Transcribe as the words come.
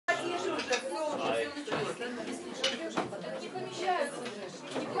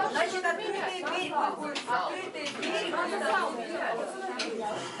Значит, открытые двери.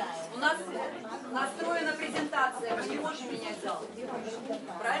 У нас настроена презентация, мы не можем менять зал.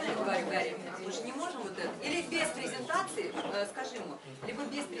 Правильно я говорю, Гарри? Мы же не можем вот это. Или без презентации, скажи ему, либо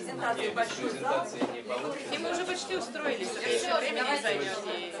без презентации большой зал. И мы уже почти устроились, все время не займет.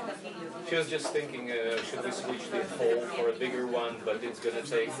 She was just thinking, should we switch the hall for a bigger one, but it's going to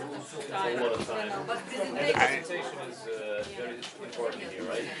take a lot of time. And the presentation is very important here,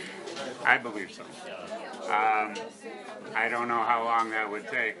 right? I believe so. I don't know how long that would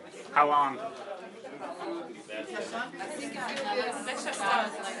take. How long?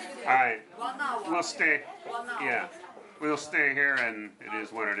 All right. We'll stay. Yeah. We'll stay here, and it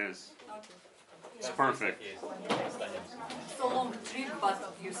is what it is. It's perfect. So long trip,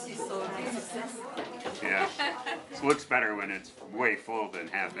 but you see so beautiful. Yeah. It looks better when it's way full than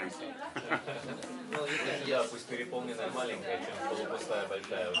half empty. Ну, да, пусть переполненная маленькая, чем полупустая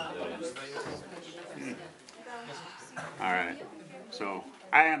большая аудитория. All right. So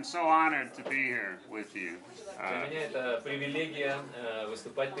I am so honored to be here with you. Для меня это привилегия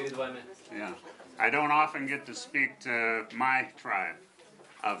выступать перед вами. Yeah. I don't often get to speak to my tribe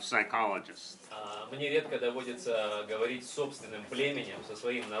of psychologists. Мне редко доводится говорить с собственным племенем, со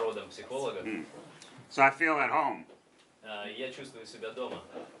своим народом психологов. So I feel at home. Я чувствую себя дома.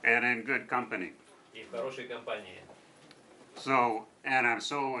 And in good company. И в хорошей компании. So, and I'm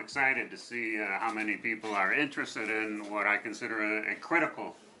so excited to see how many people are interested in what I consider a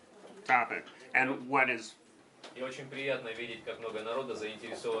critical topic, and what is. И очень приятно видеть, как много народа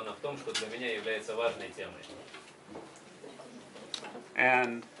заинтересовано в том, что для меня является важной темой.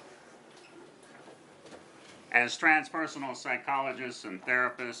 And as transpersonal psychologists and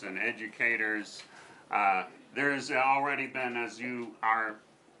therapists and educators, there's already been, as you are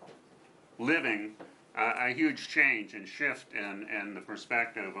living, a huge change and shift in the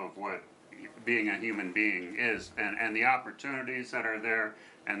perspective of what being a human being is, and the opportunities that are there,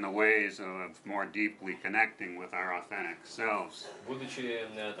 and the ways of more deeply connecting with our authentic selves. Будучи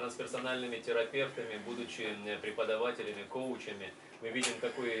трансперсональными терапевтами, будучи преподавателями, коучами, мы видим,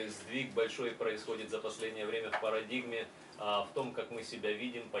 какой сдвиг большой происходит за последнее время в парадигме, в том, как мы себя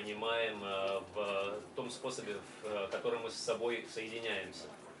видим, понимаем, в том способе, в котором мы с собой соединяемся.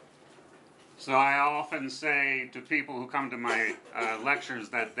 So I often say to people who come to my lectures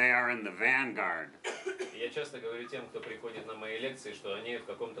that they are in the vanguard. Я часто говорю тем, кто приходит на мои лекции, что они в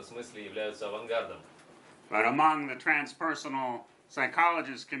каком-то смысле являются авангардом. But among the transpersonal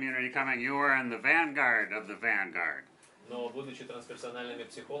psychologist community coming, you are in the vanguard of the vanguard. Но будучи трансперсональными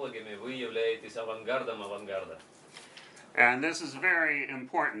психологами, вы являетесь авангардом авангарда. And this is very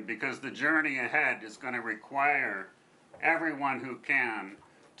important because the journey ahead is going to require everyone who can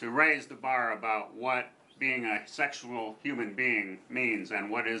to raise the bar about what being a sexual human being means,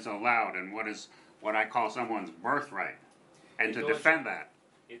 and what is allowed, and what is what I call someone's birthright, and to defend that.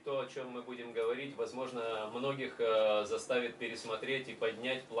 И то, о чем мы будем говорить, возможно, многих заставит пересмотреть и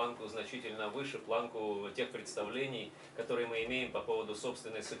поднять планку значительно выше, планку тех представлений, которые мы имеем по поводу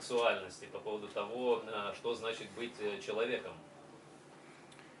собственной сексуальности, по поводу того, что значит быть человеком.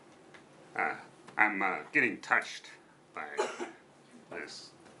 I'm getting touched by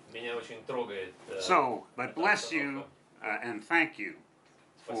this. Меня очень трогает. So, but bless you and thank you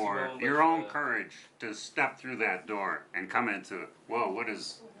for your own courage to step through that door and come into, whoa, what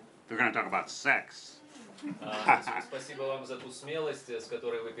is, they're going to talk about sex. Спасибо вам за ту смелость, с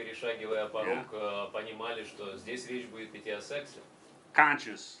которой вы, перешагивая порог, понимали, что здесь речь будет идти о сексе.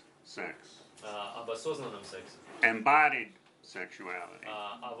 Conscious sex. Об осознанном сексе. Embodied sexuality.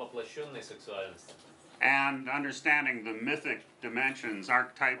 О воплощенной сексуальности. And understanding the mythic dimensions,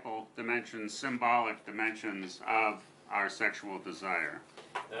 archetypal dimensions, symbolic dimensions of our sexual desire.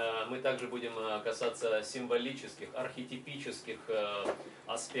 Мы также будем касаться символических, архетипических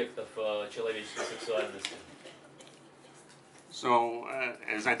аспектов человеческой сексуальности. So,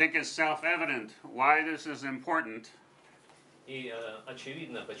 as I think is self-evident, why this is important. И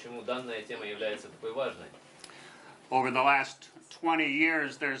очевидно, почему данная тема является такой важной. Over the last 20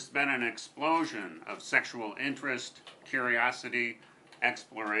 years, there's been an explosion of sexual interest, curiosity,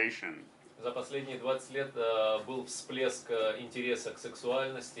 exploration. За последние 20 лет был всплеск интереса к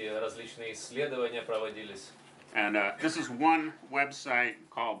сексуальности, различные исследования проводились. And this is one website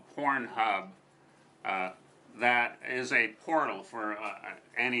called Pornhub that is a portal for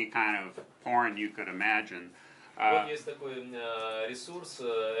any kind of porn you could imagine. Вот есть такой ресурс,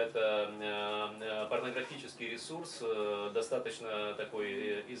 это порнографический ресурс, достаточно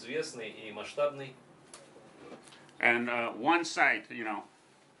такой известный и масштабный. And one site, you know,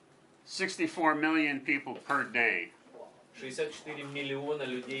 64 million people per day. 64 миллиона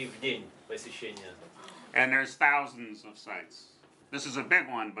людей в день посещения. And there's thousands of sites. This is a big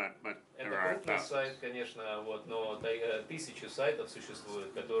one, but there Это are крупный thousands. сайт, конечно, вот, но тысячи сайтов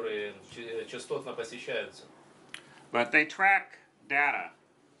существуют, которые частотно посещаются. But they track data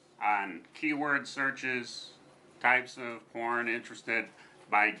on keyword searches, types of porn interested,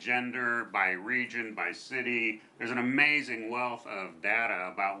 by gender, by region, by city. There's an amazing wealth of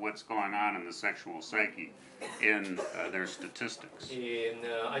data about what's going on in the sexual psyche in their statistics. И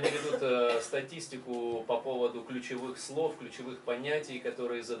они ведут статистику по поводу ключевых слов, ключевых понятий,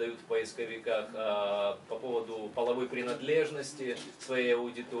 которые задают в поисковиках, по поводу половой принадлежности своей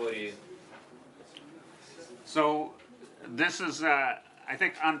аудитории. So this is, I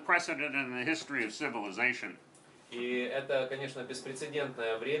think, unprecedented in the history of civilization. И это, конечно,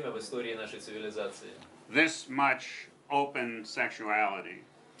 беспрецедентное время в истории нашей цивилизации. This much open sexuality.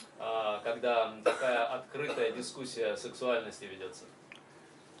 Когда такая открытая дискуссия о сексуальности ведется.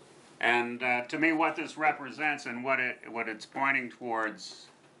 And to me, what this represents and what it's pointing towards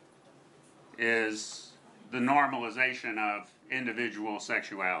is the normalization of individual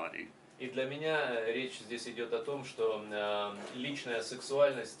sexuality. И для меня речь здесь идет о том, что личная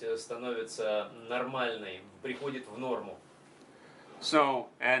сексуальность становится нормальной, приходит в норму. So,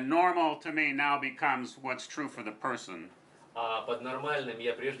 normal to me now becomes what's true for the person. А под нормальным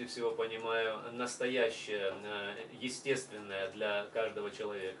я прежде всего понимаю настоящее, естественное для каждого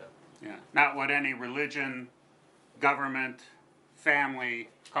человека. Yeah. Not what any religion, government, family,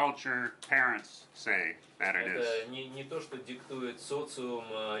 culture, parents say that it is. Это не то, что диктует социум,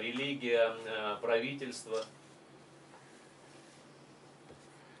 религия, правительство.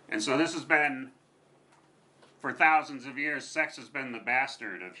 And so this has been, for thousands of years, sex has been the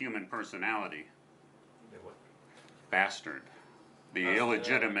bastard of human personality. Bastard. The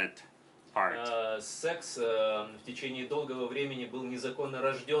illegitimate part. Секс в течение долгого времени был незаконно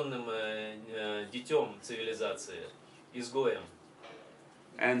рожденным детем цивилизации, изгоем.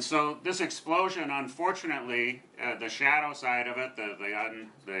 And so this explosion, unfortunately, the shadow side of it,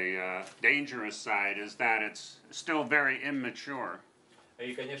 the dangerous side, is that it's still very immature.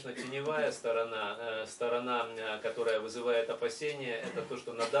 И, конечно, теневая сторона, которая вызывает опасения, это то,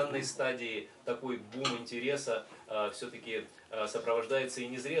 что на данной стадии такой бум интереса все-таки сопровождается и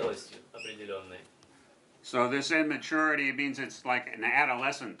незрелостью определенной. So this immaturity means it's like an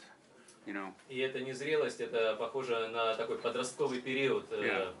adolescent, you know. И эта незрелость, это похоже на такой подростковый период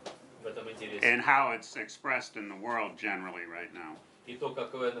в этом интересе. And how it's expressed in the world generally right now. И то,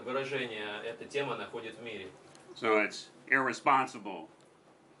 какое выражение эта тема находит в мире. So it's irresponsible.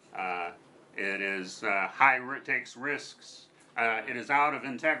 It is takes risks. It is out of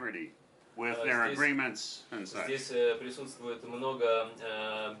integrity with their agreements and such. Здесь присутствует много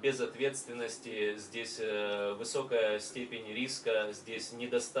безответственности, здесь высокая степень риска, здесь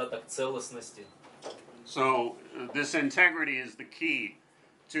недостаток целостности. So this integrity is the key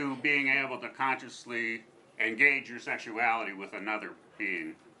to being able to consciously engage your sexuality with another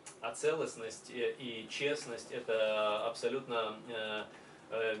being. А целостность и честность – это абсолютно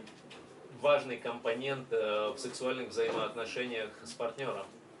важный компонент в сексуальных взаимоотношениях с партнером.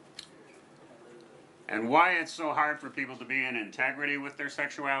 And why it's so hard for people to be in integrity with their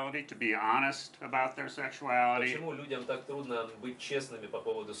sexuality, to be honest about their sexuality, Почему людям так трудно быть честными по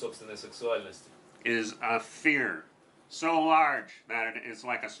поводу собственной сексуальности? is a fear so large that it is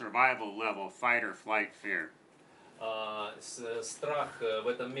like a survival level fight or flight fear. Страх в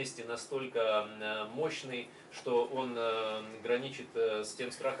этом месте настолько мощный, что он граничит с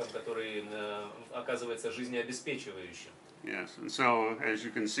тем страхом, который оказывается жизнеобеспечивающим. Yes, and so as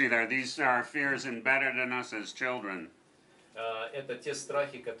you can see there, these are fears embedded in us as children. Это те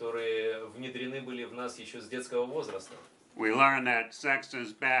страхи, которые внедрены были в нас еще с детского возраста. We learn that sex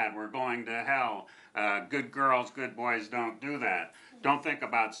is bad, we're going to hell. Good girls, good boys don't do that. Don't think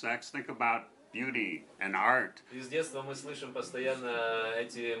about sex, think about beauty and art. И с детства мы слышим постоянно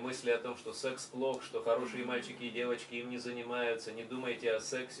эти мысли о том, что секс плох, что хорошие мальчики и девочки им не занимаются. Не думайте о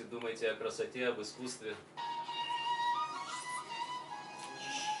сексе, думайте о красоте, об искусстве.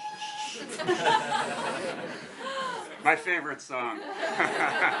 My favorite song.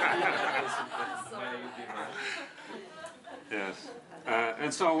 Yes.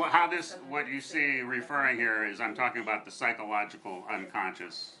 And so what you see referring here is I'm talking about the psychological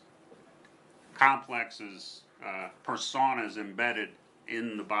unconscious. Complexes, personas embedded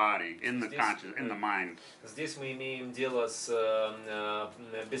in the body, in the conscious, in the mind. Здесь мы имеем дело с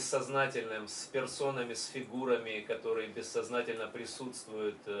бессознательным, с персонами, с фигурами, которые бессознательно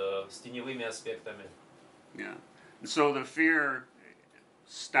присутствуют, с теневыми аспектами. Yeah. So the fear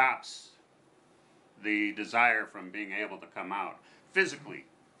stops the desire from being able to come out physically.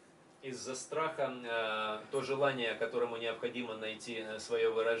 Из-за страха то желание, которому необходимо найти свое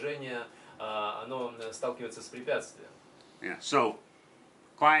выражение, оно сталкивается с препятствием. Yeah. So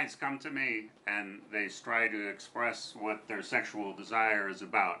clients come to me and they try to express what their sexual desire is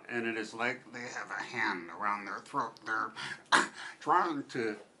about, and it is like they have a hand around their throat. They're trying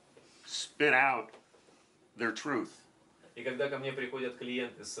to spit out their truth. И когда ко мне приходят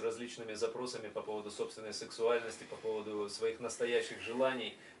клиенты с различными запросами по поводу собственной сексуальности, по поводу своих настоящих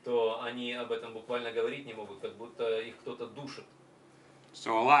желаний, то они об этом буквально говорить не могут, как будто их кто-то душит.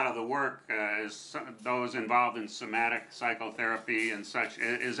 So a lot of the work is those involved in somatic psychotherapy and such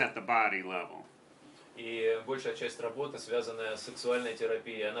is at the body level. И большая часть работы, связанная с сексуальной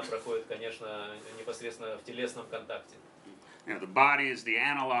терапией, она проходит, конечно, непосредственно в телесном контакте. You know, the body is the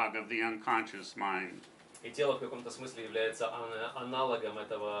analog of the unconscious mind. И тело в каком-то смысле является аналогом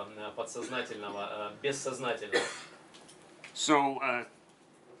этого подсознательного, бессознательного. So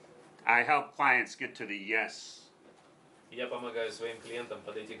I help clients get to the yes. Я помогаю своим клиентам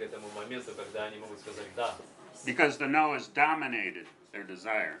подойти к этому моменту, когда они могут сказать «да». Because the no has dominated their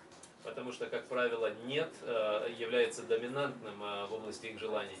desire. Потому что, как правило, «нет» является доминантным в области их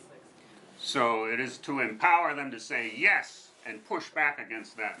желаний. So it is to empower them to say yes and push back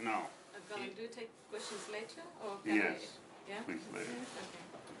against that no. Galen, do you take questions later? Or Yes. Yeah? Please later.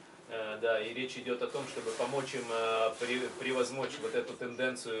 Okay. Да, и речь идет о том, чтобы помочь им превозмочь вот эту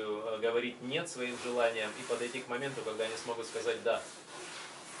тенденцию говорить «нет» своим желаниям и подойти к моменту, когда они смогут сказать «да».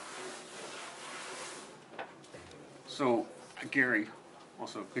 So, Gary,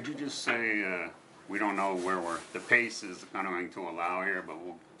 also, could you just say, we don't know where the pace is going to allow here, but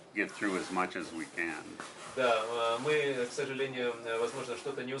we'll get through as much as we can. Да, мы, к сожалению, возможно,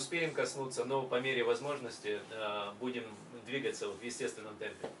 что-то не успеем коснуться, но по мере возможности будем двигаться в естественном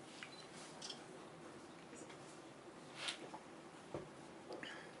темпе.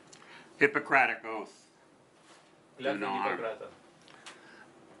 Hippocratic oath. Клятва Гиппократа.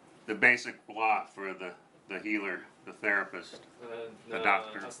 The basic law for the healer, the therapist, the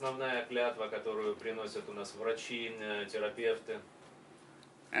doctor. Основная клятва, которую приносят у нас врачи, терапевты.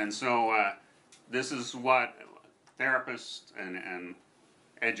 And so this is what therapists and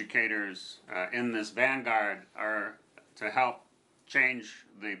educators in this vanguard are to help change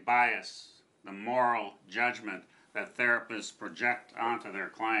the bias, the moral judgment that therapists project onto their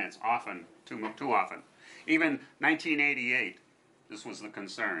clients often, too often. Even 1988, this was the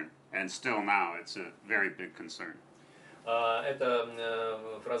concern, and still now it's a very big concern. Эта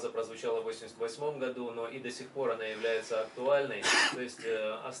фраза прозвучала в 1988 году, но и до сих пор она является актуальной. То есть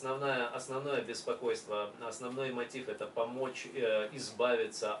основное беспокойство, основной мотив – это помочь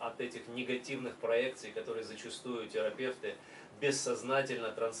избавиться от этих негативных проекций, которые зачастую терапевты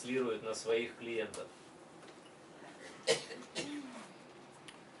бессознательно транслируют на своих клиентов.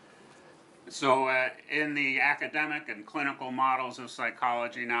 So in the academic and clinical models of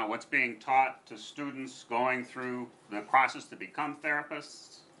psychology now, what's being taught to students going through the process to become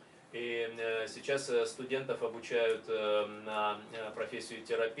therapists? И сейчас студентов обучают на профессию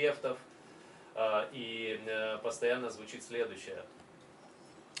терапевтов, и постоянно звучит следующее.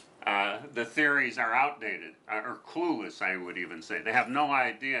 The theories are outdated, or clueless, I would even say. They have no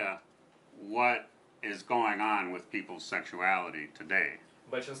idea what is going on with people's sexuality today.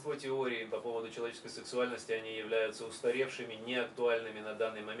 Большинство теорий по поводу человеческой сексуальности, они являются устаревшими, неактуальными на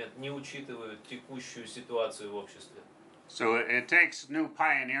данный момент, не учитывают текущую ситуацию в обществе. So it takes new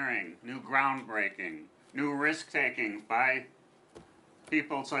pioneering, new groundbreaking, new risk-taking by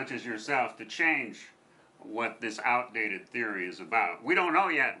people such as yourself to change what this outdated theory is about. We don't know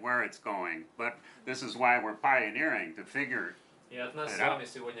yet where it's going, but this is why we're pioneering, to figure. И от нас с вами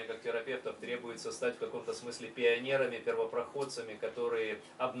сегодня, как терапевтов, требуется стать в каком-то смысле пионерами, первопроходцами, которые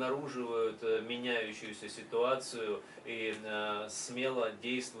обнаруживают меняющуюся ситуацию и смело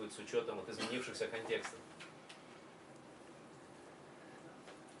действуют с учетом изменившихся контекстов.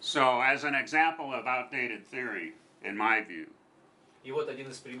 So, as an example of outdated theory, in my view, И вот один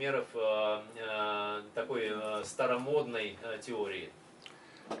из примеров такой старомодной теории.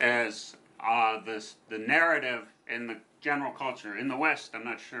 as the narrative in the general culture, in the West, I'm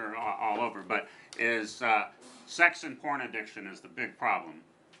not sure all over, but is sex and porn addiction is the big problem.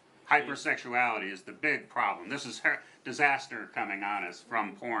 Hypersexuality is the big problem. This is disaster coming on us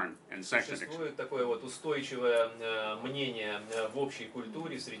from porn and sex addiction. Существует такое вот устойчивое мнение в общей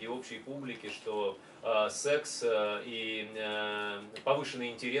культуре, среди общей публики, что секс и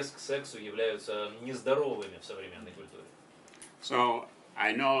повышенный интерес к сексу являются нездоровыми в современной культуре. So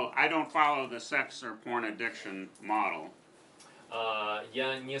I know I don't follow the sex or porn addiction model.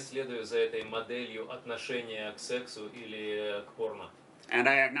 я не следую за этой моделью отношения к сексу или к порно. And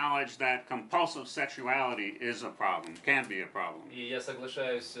I acknowledge that compulsive sexuality is a problem, can be a problem. И я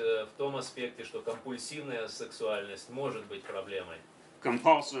соглашаюсь в том аспекте, что компульсивная сексуальность может быть проблемой.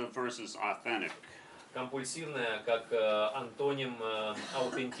 Compulsive versus authentic. Компульсивная как антоним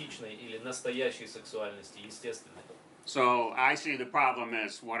аутентичной или настоящей сексуальности, естественной. So I see the problem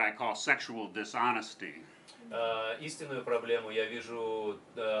as what I call sexual dishonesty. Истинную проблему я вижу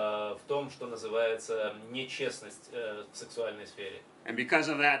в том, что называется нечестность в сексуальной сфере. And because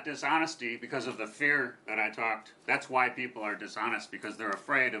of that dishonesty, because of the fear that I talked, that's why people are dishonest, because they're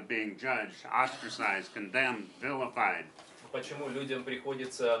afraid of being judged, ostracized, condemned, vilified. Почему людям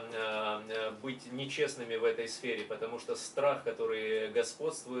приходится быть нечестными в этой сфере? Потому что страх, который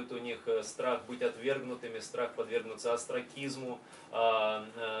господствует у них, страх быть отвергнутыми, страх подвергнуться остракизму,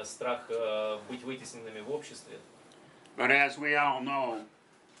 страх быть вытесненными в обществе. But as we all know,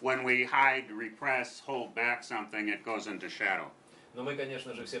 when we hide, repress, hold back something, it goes into shadow. Но мы,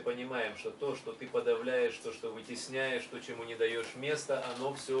 конечно же, все понимаем, что то, что ты подавляешь, то, что вытесняешь, то, чему не даешь места,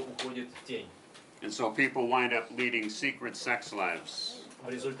 оно все уходит в тень. And so people wind up leading secret sex lives. В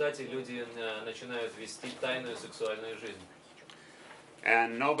результате люди начинают вести тайную сексуальную жизнь.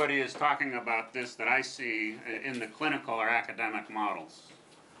 And nobody is talking about this that I see in the clinical or academic models.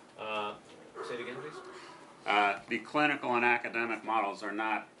 Say it again, please. The clinical and academic models are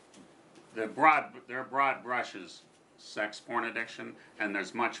not, they're broad brushes, sex porn addiction, and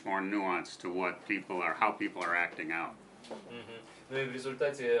there's much more nuance to what people are, how people are acting out. Ну и в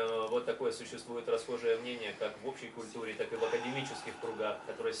результате вот такое существует расхожее мнение как в общей культуре, так и в академических кругах,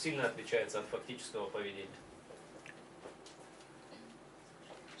 которое сильно отличается от фактического поведения.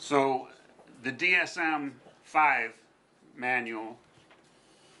 So the DSM-5 manual,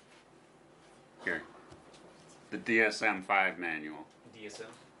 here, the DSM-5 manual, DSM?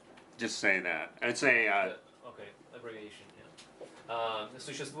 just say that. It's a, Okay, abbreviation, yeah.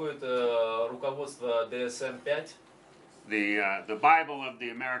 Существует руководство DSM-5. the Bible of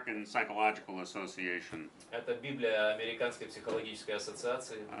the American Psychological Association Это Библия Американской психологической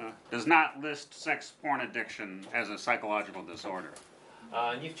ассоциации. does not list sex porn addiction as a psychological disorder.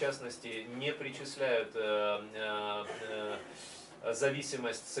 Они, в частности, не причисляют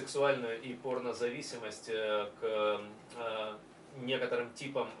зависимость, сексуальную и порнозависимость к некоторым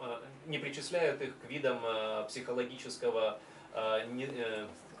типам, не причисляют их к видам психологического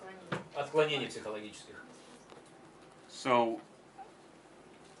отклонений психологических. So,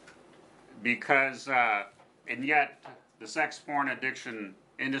 because, and yet the sex porn addiction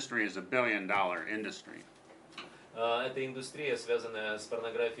industry is $1 billion industry. Это индустрия, связанная с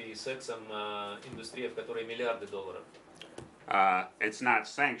порнографией и сексом, индустрия, в которой миллиарды долларов. It's not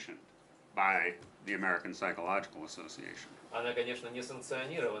sanctioned by the American Psychological Association. Она, конечно, не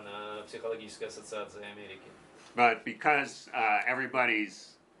санкционирована Психологической ассоциацией Америки. But because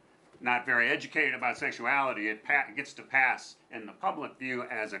everybody's not very educated about sexuality, it gets to pass in the public view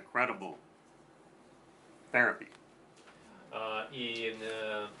as a credible therapy. И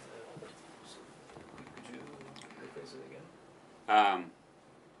could you rephrase it again?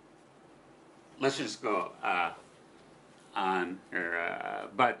 Let's just go on here.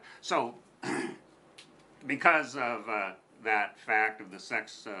 But so, because of that fact of the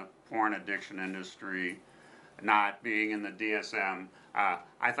sex porn addiction industry not being in the DSM,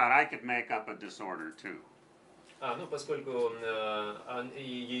 I thought I could make up a disorder too. Ну, поскольку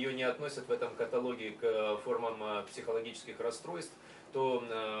ее не относят в этом каталоге к формам психологических расстройств, то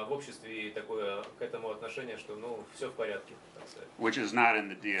в обществе такое к этому отношение, что, ну, все в порядке, так сказать. Which is not in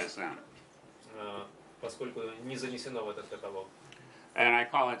the DSM. Поскольку не занесено в этот каталог. And I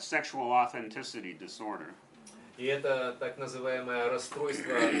call it sexual authenticity disorder. И это так называемое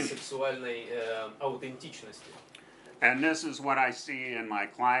расстройство сексуальной аутентичности. And this is what I see in my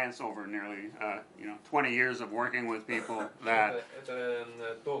clients over nearly 20 years of working with people that Это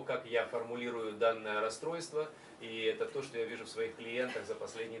то, как я формулирую данное расстройство, и это то, что я вижу в своих клиентах за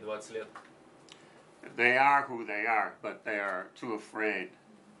последние 20 лет. they are who they are, but they are too afraid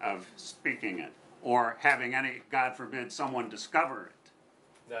of speaking it or having any, God forbid, someone discover it.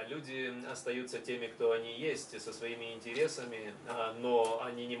 Да, люди остаются теми, кто они есть, со своими интересами, но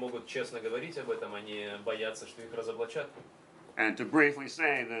они не могут честно говорить об этом, они боятся, что их разоблачат. And to briefly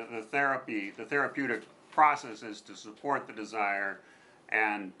say, the therapeutic process is to support the desire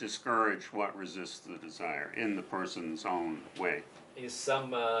and discourage what resists the desire in the person's own way. И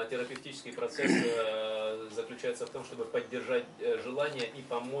сам терапевтический процесс заключается в том, чтобы поддержать желание и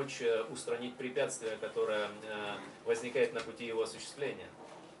помочь устранить препятствие, которое возникает на пути его осуществления.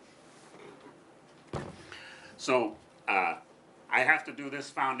 So I have to do this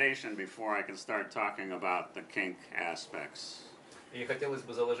foundation before I can start talking about the kink aspects. И хотелось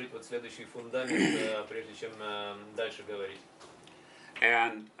бы заложить вот следующий фундамент, прежде чем дальше говорить.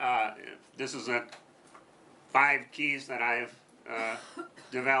 And this is 5 keys that I've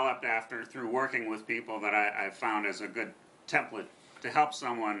developed through working with people that I've found as a good template to help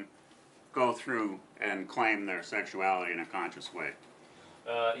someone go through and claim their sexuality in a conscious way.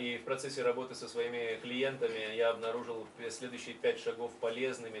 И в процессе работы со своими клиентами я обнаружил следующие 5 шагов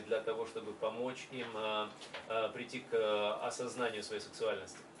полезными для того, чтобы помочь им прийти к осознанию своей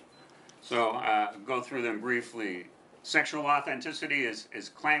сексуальности. So go through them briefly. Sexual authenticity is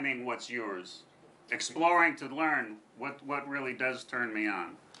claiming what's yours, exploring to learn what really does turn me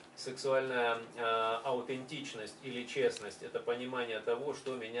on. Сексуальная аутентичность или честность – это понимание того,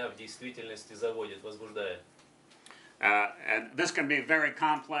 что меня в действительности заводит, возбуждает. And this can be very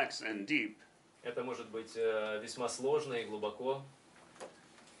complex and deep. Это может быть весьма сложно и глубоко.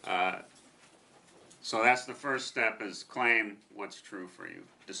 So that's the first step: is claim what's true for you.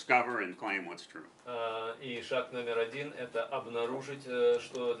 Discover and claim what's true. И шаг номер 1 – это обнаружить,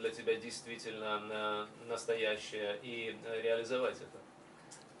 что для тебя действительно настоящее, и реализовать это.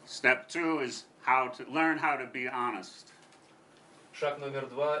 Step 2 is learn how to be honest. Шаг номер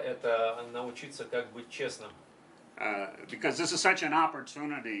 2 – это научиться, как быть честным. Because this is such an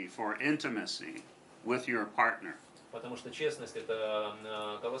opportunity for intimacy with your partner. Потому что честность – это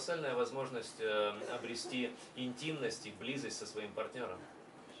колоссальная возможность обрести интимность и близость со своим партнером.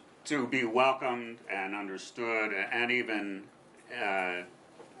 To be welcomed and understood and even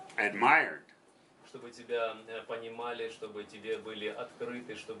admired. Чтобы тебя понимали, чтобы тебе были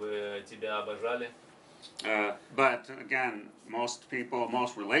открыты, чтобы тебя обожали. But again, most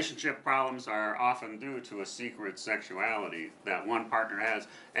relationship problems are often due to a secret sexuality that one partner has,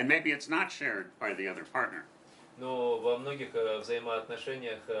 and maybe it's not shared by the other partner. Но во многих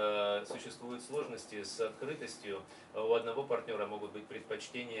взаимоотношениях существуют сложности с открытостью. У одного партнера могут быть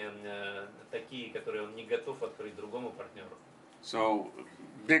предпочтения такие, которые он не готов открыть другому партнеру. So,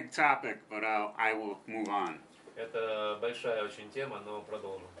 big topic, but I will move on. Это большая очень тема, но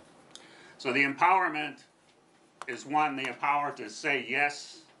продолжим. So the empowerment is the power to say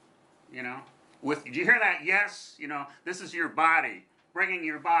yes, you know. Do you hear that? Yes, you know, this is your body, bringing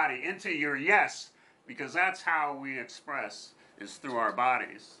your body into your yes, because that's how we express, is through our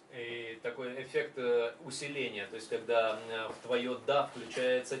bodies. И такой эффект усиления, то есть когда в твое «да»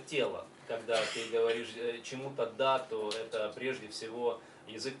 включается тело. Когда ты говоришь чему-то «да», то это прежде всего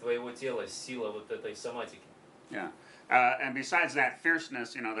язык твоего тела, сила вот этой соматики. Yeah. And besides that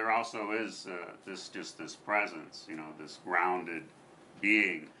fierceness, you know, there also is this presence, you know, this grounded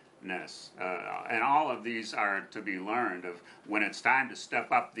beingness. And all of these are to be learned of when it's time to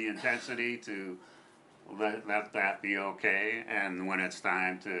step up the intensity, to let that be okay, and when it's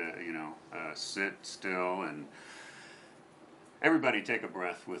time to, you know, sit still. And everybody take a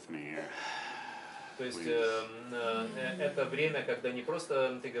breath with me here. То есть это время, когда не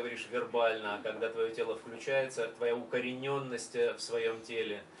просто ты говоришь вербально, а когда твое тело включается, твоя укорененность в своем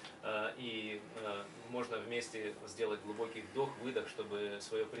теле, и можно вместе сделать глубокий вдох-выдох, чтобы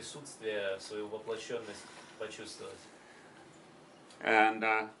свое присутствие, свою воплощенность почувствовать. And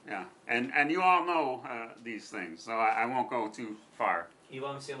you all know these things, so I won't go too far. И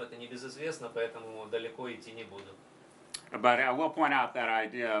вам всем это небезызвестно, поэтому далеко идти не буду. But I will point out that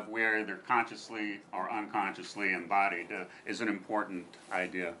idea of we're either consciously or unconsciously embodied is an important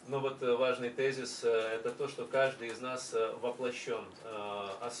idea. Но вот важный тезис – это то, что каждый из нас воплощен.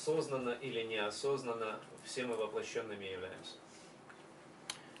 Осознанно или неосознанно, все мы воплощенными являемся.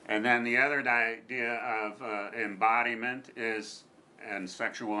 And then the other idea of embodiment is, and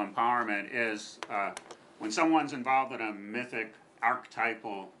sexual empowerment is, when someone's involved in a mythic,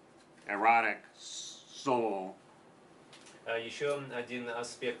 archetypal, erotic soul. Еще один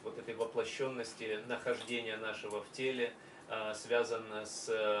аспект вот этой воплощенности, нахождения нашего в теле, связан с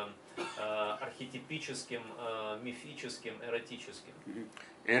архетипическим, мифическим, эротическим.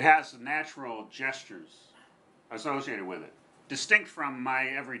 It has natural gestures associated with it, distinct from my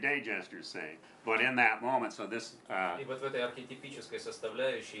everyday gestures, say, but in that moment, so this. И вот в этой архетипической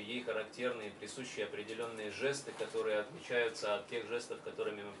составляющей ей характерны и присущи определенные жесты, которые отличаются от тех жестов,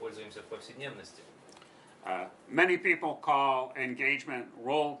 которыми мы пользуемся в повседневности. Many people call engagement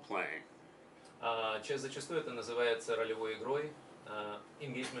role play. Зачастую это называется ролевой игрой.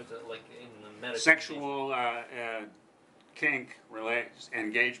 Engagement, like in marriage. Sexual kink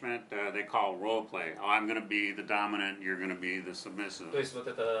engagement, they call role play. Oh, I'm going to be the dominant, you're going to be the submissive. То есть вот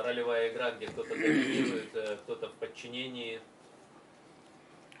эта ролевая игра, где кто-то доминирует, кто-то в подчинении.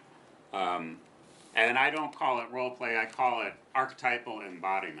 And I don't call it role play, I call it archetypal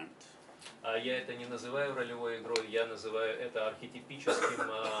embodiment. Я это не называю ролевой игрой, я называю это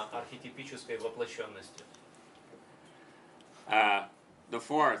архетипической воплощенностью. The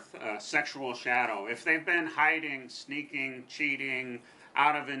fourth, sexual shadow. If they've been hiding, sneaking, cheating,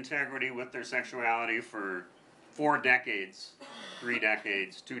 out of integrity with their sexuality for 4 decades, 3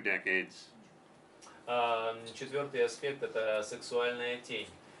 decades, 2 decades. Четвертый аспект – это сексуальная тень.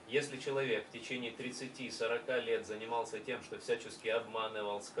 Если человек в течение 30-40 лет занимался тем, что всячески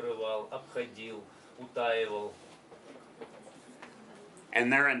обманывал, скрывал, обходил, утаивал,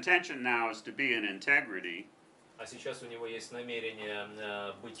 and their intention now is to be in integrity, а сейчас у него есть намерение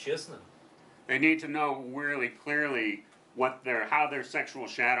быть честным, they need to know really clearly how their sexual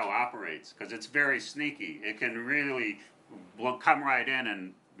shadow operates, because it's very sneaky. It can really come right in,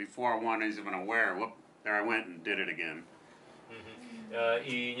 and before one is even aware, whoop, there I went and did it again.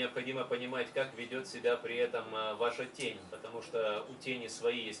 И необходимо понимать, как ведет себя при этом ваша тень, потому что у тени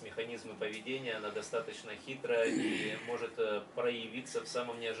свои есть механизмы поведения, она достаточно хитрая и может проявиться в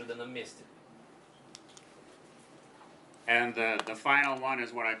самом неожиданном месте. And the final one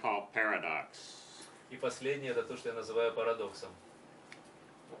is what I call paradox. И последнее – это то, что я называю парадоксом.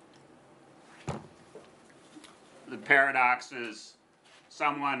 The paradox is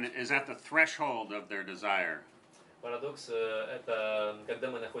someone is at the threshold of their desire. Парадокс – это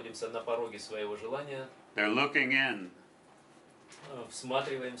когда мы находимся на пороге своего желания, They're looking in.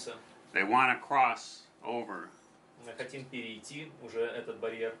 всматриваемся, They want to cross over, хотим перейти уже этот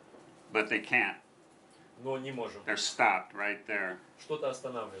барьер, but they can't. но не можем. They're stopped right there. Что-то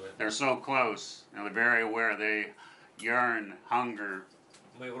останавливает. They're so close, and they're very aware. They yearn, hunger.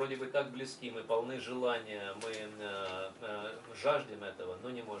 Мы вроде бы так близки, мы полны желания, мы жаждем этого, но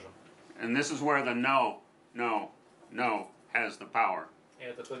не можем. And this is where the no has the power. И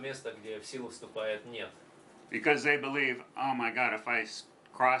это то место, где в силу вступает «нет». Because they believe, oh my God, if I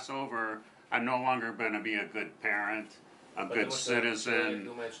cross over, I'm no longer going to be a good parent, a good citizen,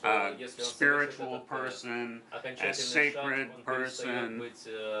 a spiritual person, a sacred person.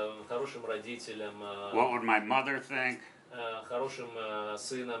 Хорошим родителем, What would my mother think? хорошим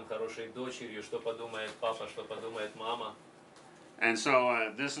сыном, хорошей дочерью, что подумает папа, что подумает мама. And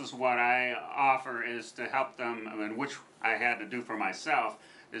so this is what I offer is to help them, and which I had to do for myself,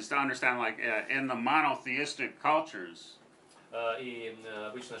 is to understand, like in the monotheistic cultures, И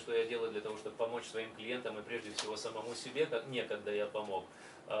обычно, что я делаю для того, чтобы помочь своим клиентам и прежде всего самому себе, как некогда я помог,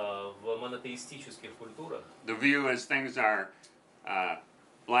 в монотеистических культурах, the view is things are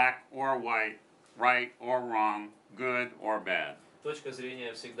black or white, right or wrong, good or bad. точка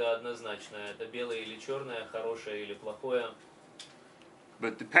зрения всегда однозначная. Это белое или черное, хорошее или плохое.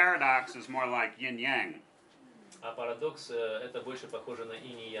 But the paradox is more like yin-yang. А парадокс это больше похоже на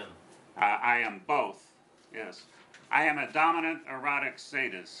инь и ян. I am both, yes. I am a dominant, erotic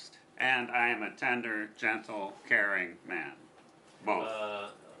sadist, and I am a tender, gentle, caring man.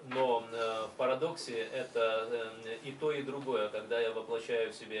 Both. Но в парадоксе это и то, и другое, когда я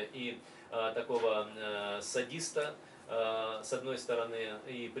воплощаю в себе и такого садиста, с одной стороны,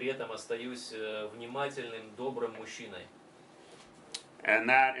 и при этом остаюсь внимательным, добрым мужчиной. And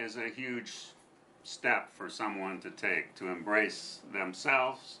that is a huge step for someone to take, to embrace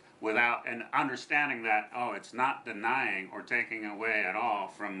themselves without, and understanding that, oh, it's not denying or taking away at all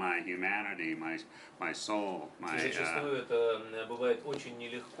from my humanity, my soul, my... Зачастую это бывает очень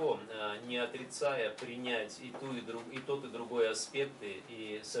нелегко, не отрицая, принять и тот, и другой аспекты,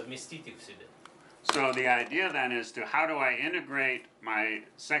 и совместить их в себе. So the idea then is to, how do I integrate my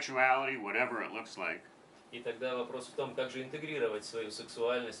sexuality, whatever it looks like, И тогда вопрос в том, как же интегрировать свою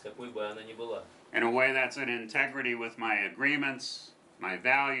сексуальность, какой бы она ни была. in a way that's in integrity with my agreements, my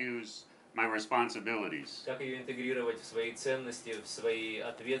values, my responsibilities. Как ее интегрировать в свои ценности, в свои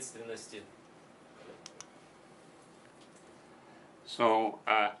ответственности. So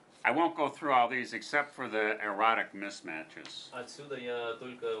I won't go through all these except for the erotic mismatches. Отсюда я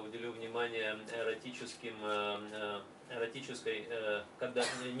только уделю внимание эротической, когда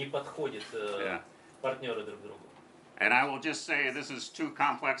не подходят партнеры друг другу. And I will just say this is too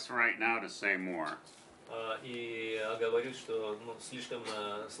complex right now to say more. И оговорюсь, что слишком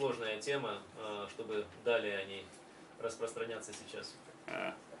сложная тема, чтобы далее о ней распространяться сейчас.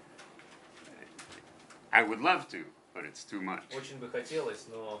 I would love to, but it's too much. Очень бы хотелось,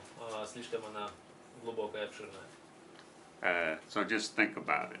 но слишком она глубокая, обширная. So just think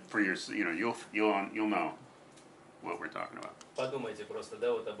about it for your, you'll know what we're talking about. Подумайте просто,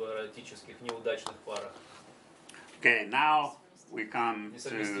 да, вот об эротических неудачных парах. Okay, now we come to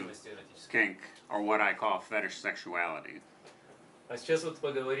Несовместимости эротических. kink, or what I call fetish sexuality. А сейчас вот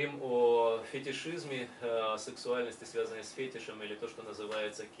поговорим о фетишизме, о сексуальности, связанной с фетишем, или то, что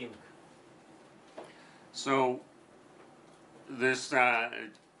называется кинг. So this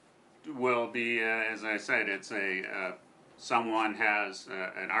will be, as I said, it's someone has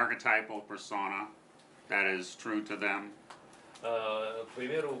an archetypal persona that is true to them. К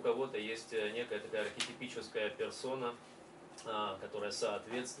примеру, у кого-то есть некая такая архетипическая персона, которая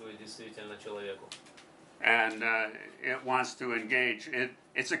соответствует действительно человеку. And it wants to engage.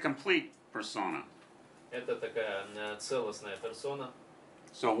 It's a complete persona. Это такая целостная персона.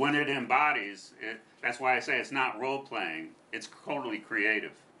 So when it embodies it, that's why I say it's not role playing. It's totally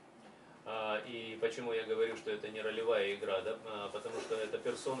creative. И почему я говорю, что это не ролевая игра, да? Потому что эта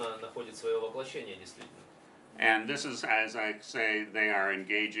персона находит свое воплощение действительно. And this is, as I say, they are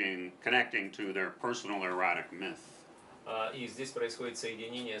engaging, connecting to their personal erotic myth. И здесь происходит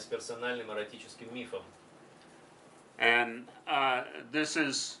соединение с персональным эротическим мифом. And this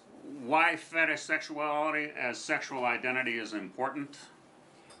is why fetish sexuality as sexual identity is important.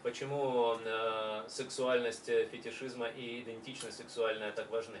 Почему сексуальность фетишизма и идентичность сексуальная так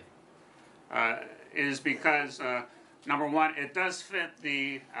важны? Is because, number one, it does fit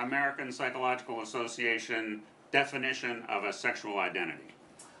the American Psychological Association definition of a sexual identity,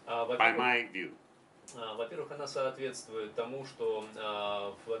 by my view. Во-первых, она соответствует тому, что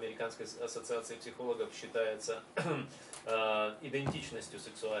в Американской ассоциации психологов считается идентичностью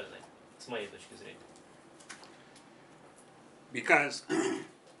сексуальной, с моей точки зрения. Because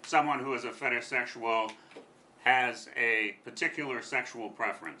someone who is a fetish sexual has a particular sexual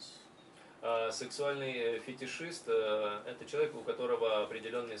preference. Сексуальный фетишист – это человек, у которого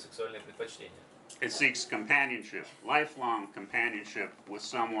определенные сексуальные предпочтения. It seeks companionship, lifelong companionship with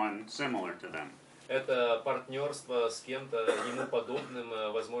someone similar to them. Это партнерство с кем-то ему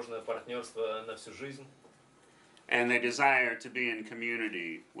подобным, возможно, партнерство на всю жизнь. And they desire to be in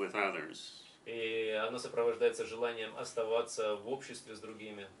community with others. И оно сопровождается желанием оставаться в обществе с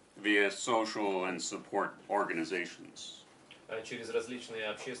другими. Via social and support organizations. Через различные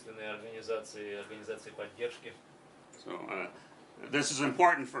общественные организации, организации поддержки. So this is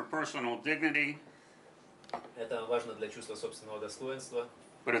important for personal dignity. Это важно для чувства собственного достоинства.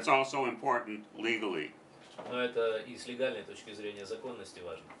 But it's also important legally. Но это и с легальной точки зрения законности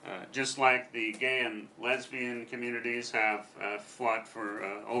важно. Just like the gay and lesbian communities have fought for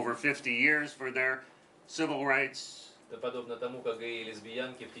over 50 years for their civil rights. Это подобно тому, как геи и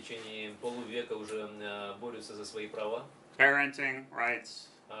лесбиянки в течение полувека уже борются за свои права. Parenting rights.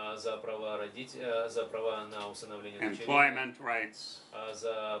 За права за права на усыновление дочерей. Employment rights.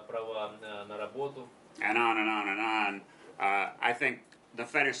 За права на работу. And on and on and on. I think the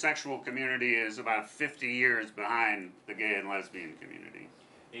fetish sexual community is about 50 years behind the gay and lesbian community.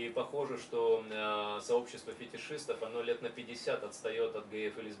 И похоже, что сообщество фетишистов, оно лет на 50 отстает от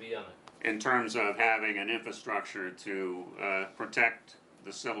геев и лесбиянок. In terms of having an infrastructure to protect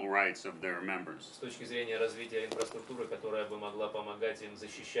the civil rights of their members. С точки зрения развития инфраструктуры, которая бы могла помогать им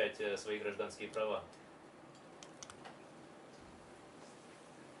защищать свои гражданские права.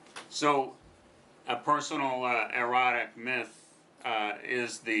 So, a personal erotic myth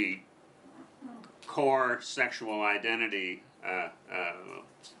is the core sexual identity,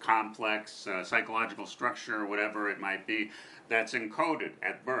 complex psychological structure, whatever it might be, that's encoded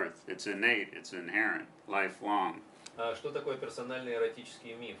at birth. It's innate, it's inherent, lifelong. Что такое персональный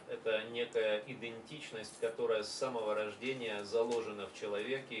эротический миф? Это некая идентичность, которая с самого рождения заложена в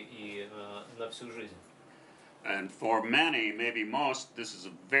человеке и на всю жизнь. And for many, maybe most, this is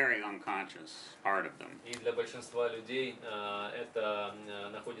a very unconscious part of them. И для большинства людей это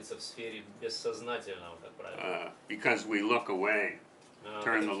находится в сфере бессознательного, как правило. Because we look away,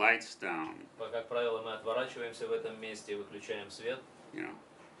 turn the lights down. Как правило, мы отворачиваемся в этом месте, выключаем свет. You know,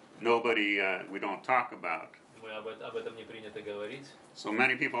 nobody, we don't talk about. Мы об этом не принято говорить. So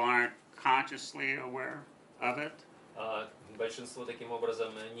many people aren't consciously aware of it. Большинство таким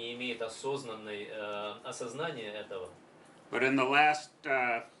образом не имеет осознания этого. But in the last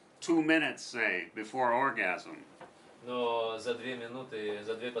 2 minutes, say, before orgasm, Но за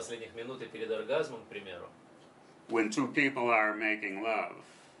 2 последних минуты перед оргазмом, к примеру, when two people are making love,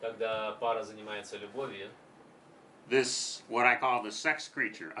 когда пара занимается любовью, this, what I call the sex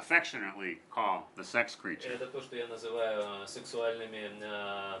creature, affectionately call the sex creature, это то, что я называю сексуальными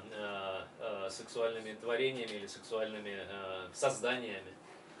творениями или сексуальными созданиями.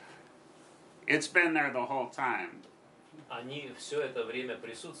 it's been there the whole time. Они все это время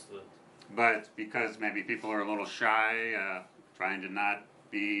присутствуют. But because maybe people are a little shy, trying to not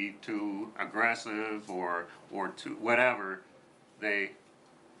be too aggressive or too whatever, they,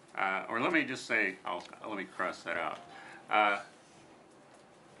 or let me just say, let me cross that out.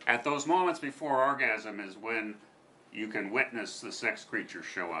 at those moments before orgasm is when you can witness the sex creatures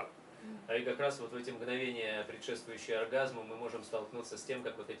show up. И как раз вот в эти мгновения, предшествующие оргазму, мы можем столкнуться с тем,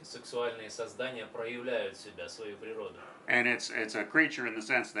 как вот эти сексуальные создания проявляют себя, свою природу. And it's a creature in the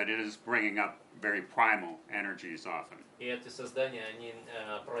sense that it is bringing up very primal energies often. И эти создания, они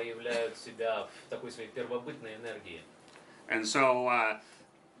проявляют себя в такой своей первобытной энергии. And so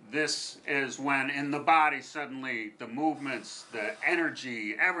this is when in the body suddenly the movements, the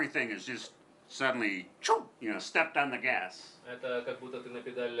energy, everything is just suddenly, stepped on the gas. Это как будто ты на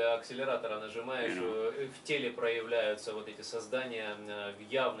педаль акселератора нажимаешь, в теле проявляются вот эти создания в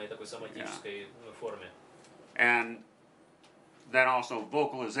явной такой соматической форме. And then also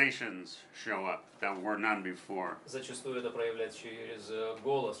vocalizations show up that were none before. Зачастую это проявляется через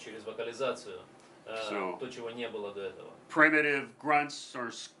голос, через вокализацию, то, чего не было до этого. Primitive grunts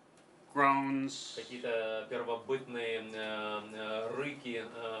or groans. Какие-то первобытные рыки,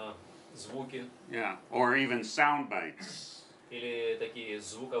 звуки. Yeah, or even sound bites. Или такие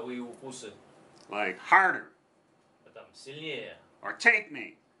звуковые укусы. Like harder. Там сильнее. Or take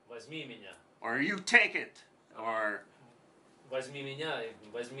me. Возьми меня. Or you take it. Or возьми меня,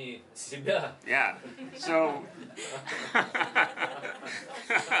 возьми себя. Yeah. So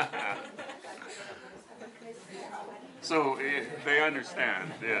so they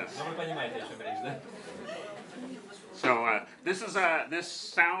understand. Yes. Ну вы понимаете, о чем речь, да? So this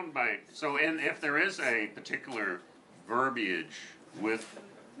sound bite. So if there is a particular verbiage with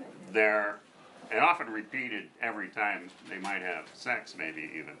their, and often repeated every time they might have sex, maybe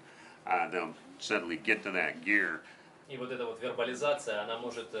even, they'll suddenly get to that gear. И вот эта вот вербализация, она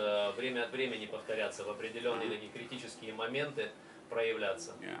может время от времени повторяться в определенные такие критические моменты,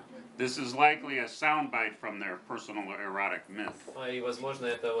 проявляться. Yeah. This is likely a soundbite from their personal erotic myth. И, возможно,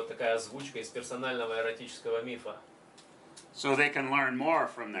 это вот такая озвучка из персонального эротического мифа. So they can learn more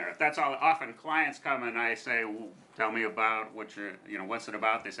from there. That's all. Often clients come and I say, "Tell me about what's it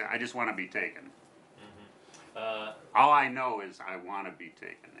about?" They say, "I just want to be taken." All I know is I want to be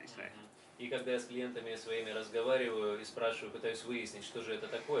taken. They say. И когда я с клиентами своими разговариваю и спрашиваю, пытаюсь выяснить, что же это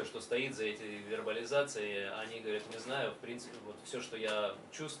такое, что стоит за этой вербализацией, они говорят, не знаю, в принципе, вот все, что я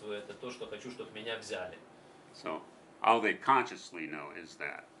чувствую, это то, что хочу, чтобы меня взяли. So all they consciously know is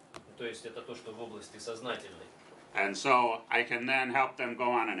that. То есть это то, что в области сознательной. And so I can then help them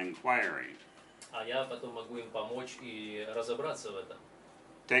go on an inquiry. А я потом могу им помочь и разобраться в этом.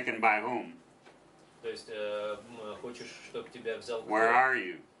 Taken by whom? То есть хочешь, чтобы тебя взял кто? Where are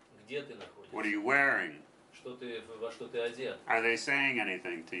you? Где ты находишься? What are you wearing? Во что ты одет? Are they saying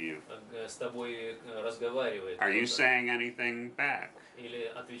anything to you? С тобой разговаривает Are you кто-то? saying anything back?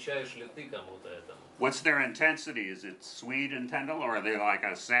 Или отвечаешь ли ты кому-то этому? What's their intensity? Is it sweet and tender, or are they like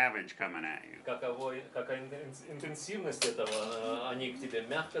a savage coming at you? Какая интенсивность этого? Они к тебе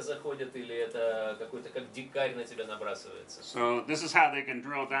мягко заходят, или это какой-то как дикарь на тебя набрасывается? So this is how they can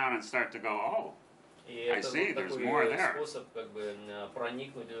drill down and start to go, oh, И это see, вот there's more такой there. способ как бы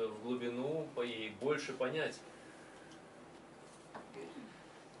проникнуть в глубину и больше понять.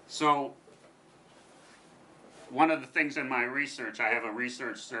 So one of the things in my research, I have a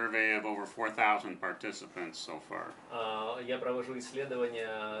research survey of over 4,000 participants so far. Я провожу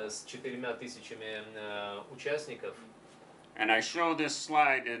исследования с 4000 участников. And I show this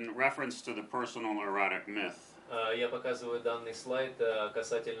slide in reference to the personal erotic myth. Я показываю данный слайд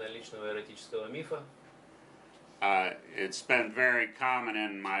касательно личного эротического мифа. It's been very common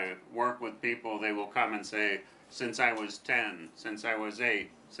in my work with people. They will come and say, since I was 10, since I was 8,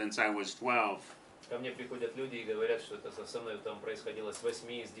 since I was 12. Ко мне приходят люди и говорят, что это со мной там происходило с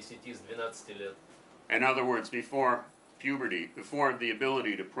 8, с 10, с 12 лет. In other words, before puberty, before the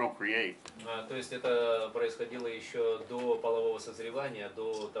ability to procreate. То есть это происходило еще до полового созревания,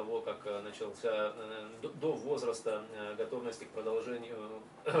 до того, как начался, до возраста готовности к продолжению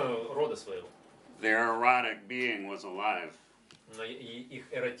рода своего. Their erotic being was alive. И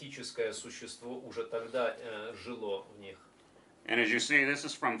их эротическое существо уже тогда жило в них. And as you see, this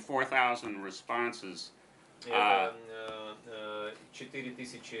is from 4,000 responses.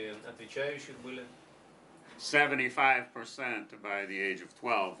 4000 отвечающих были. 75% by the age of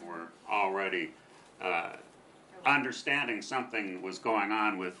 12 were already understanding something was going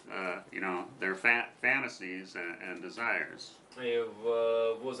on with, their fantasies and desires. И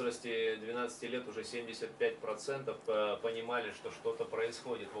в возрасте 12 лет уже 75% понимали, что что-то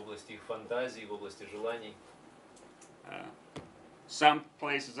происходит в области их фантазий, в области желаний. Some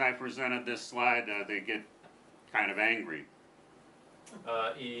places I presented this slide, they get kind of angry.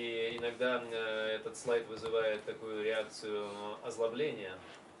 И иногда этот слайд вызывает такую реакцию озлобления.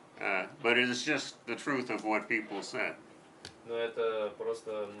 But it is just the truth of what people said. Но это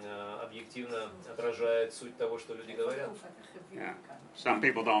просто объективно отражает суть того, что люди говорят. Yeah. Some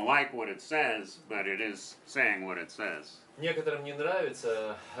people don't like what it says, but it is saying what it says. Некоторым не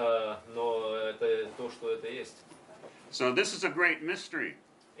нравится, но это то, что это есть. So this is a great mystery.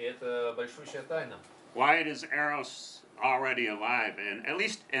 И это большущая тайна. Why is Eros already alive? And at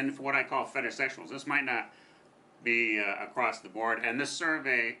least in what I call fetishsexuals, this might not be across the board. And this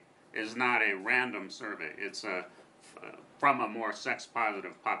survey is not a random survey. It's from a more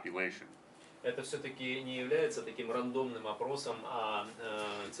sex-positive population. Это все-таки не является таким рандомным опросом, а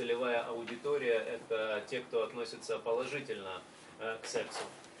целевая аудитория – это те, кто относится положительно к сексу.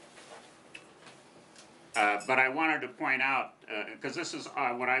 But I wanted to point out, because this is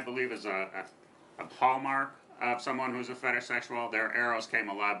what I believe is a hallmark of someone who's a fetishsexual, their eros came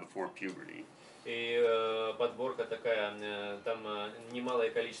alive before puberty. И подборка такая, там немалое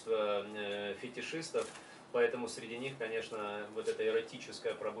количество фетишистов, поэтому среди них, конечно, вот это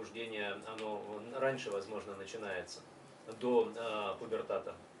эротическое пробуждение, оно раньше, возможно, начинается, до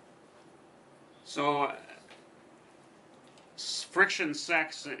пубертата. So, friction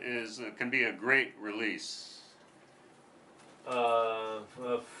sex can be a great release.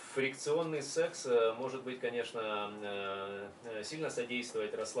 Фрикционный секс может быть, конечно, сильно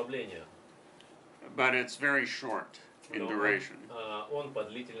содействовать расслаблению. But it's very short in duration. Он по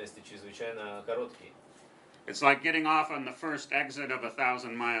длительности чрезвычайно короткий. It's like getting off on the first exit of a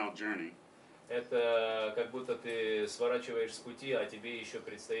 1,000-mile journey. Это как будто ты сворачиваешь с пути, а тебе еще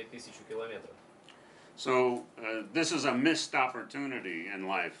предстоит 1000 километров. So this is a missed opportunity in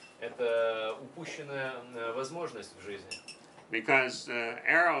life. Это упущенная возможность в жизни. Because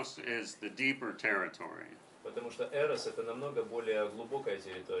Eros is the deeper territory. Потому что Эрос это намного более глубокая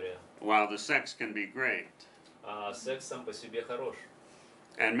территория. While the sex can be great. А секс сам по себе хорош.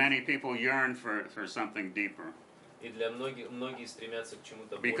 And many people yearn for something deeper. И для многие стремятся к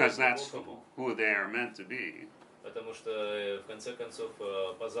чему-то более Because that's глубокому. who they are meant to be. Потому что, в конце концов,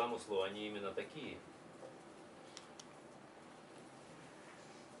 по замыслу они именно такие.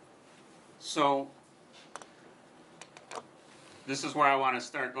 So, this is where I want to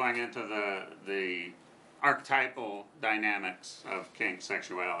start going into the archetypal dynamics of kink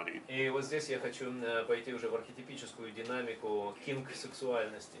sexuality. И вот здесь я хочу пойти уже в архетипическую динамику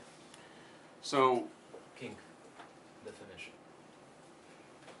кинг-сексуальности. So, Kink definition.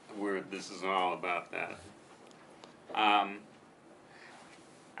 This is all about that.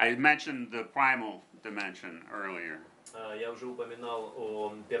 I mentioned the primal dimension earlier. Я уже упоминал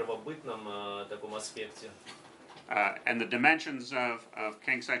о первобытном таком аспекте. And the dimensions of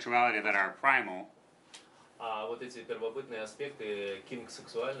kink sexuality that are primal, А вот эти первобытные аспекты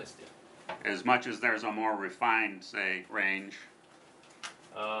кинг-сексуальности, as much as there's a more refined, say, range,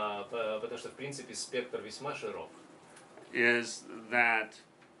 потому что, в принципе, спектр весьма широк, is that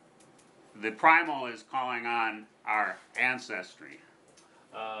the primal is calling on our ancestry.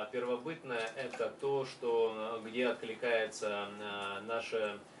 Первобытное – это то, что, где откликается наш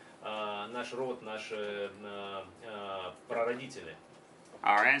род, наши прародители.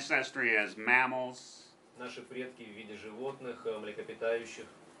 Our ancestry as mammals Наши предки в виде животных, млекопитающих,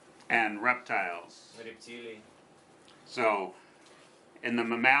 and reptiles. рептилий. So, in the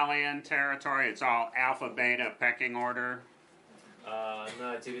mammalian territory, it's all alpha, beta, pecking order.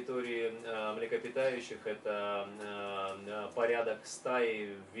 На территории млекопитающих это порядок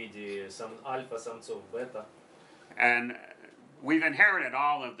стаи в виде альфа-самцов, бета. And we've inherited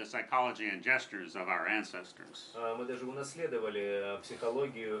all of the psychology and gestures of our ancestors. Мы даже унаследовали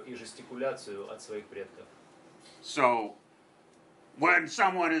психологию и жестикуляцию от своих предков. So, when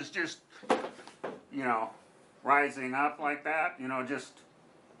someone is just, rising up like that,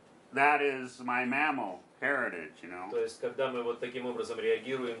 that is my mammal heritage, То есть, когда мы вот таким образом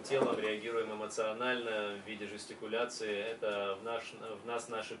реагируем телом, реагируем эмоционально в виде жестикуляции, это в нас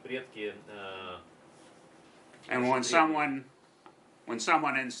наши предки. And when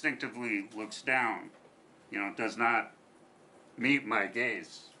someone instinctively looks down, does not meet my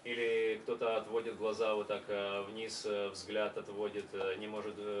gaze, Или кто-то отводит глаза вот так вниз, взгляд отводит, не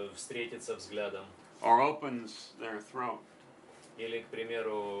может встретиться взглядом. or opens their throat, Или, к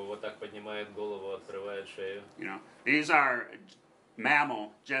примеру, вот так поднимает голову, открывает шею. these are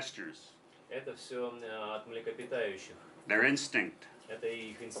mammal gestures. Это все от млекопитающих. They're instinct, Это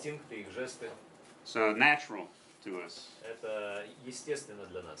их инстинкты, их жесты. so natural to us. Это естественно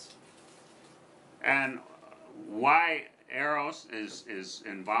для нас. And why Eros is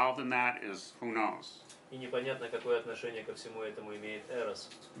involved in that is who knows, И непонятно, какое отношение ко всему этому имеет Эрос,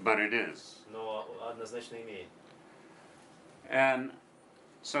 but it is. но однозначно имеет. And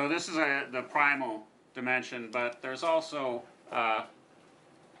so this is the primal dimension, but there's also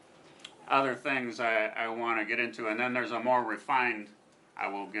other things I want to get into, and then there's a more refined I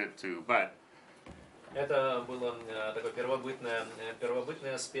will get to. But это был такой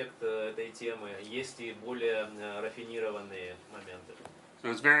первобытный аспект этой темы. Есть и более рафинированные моменты. so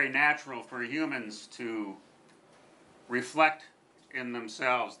it's very natural for humans to reflect in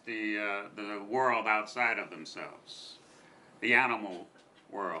themselves the world outside of themselves, the animal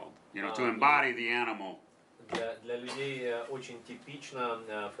world. You know, to embody the animal. Для людей очень типично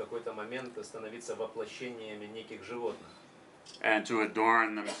в какой-то момент становиться воплощениями неких животных. And to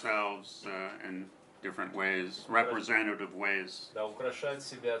adorn themselves in different ways, representative ways. Да, украшать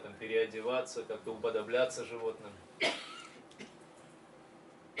себя, там, переодеваться, как-то уподобляться животным.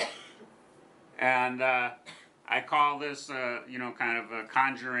 And I call this, kind of a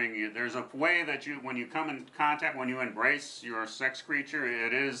conjuring. There's a way that when you come in contact, when you embrace your sex creature,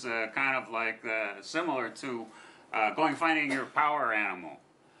 it is kind of like similar to finding your power animal.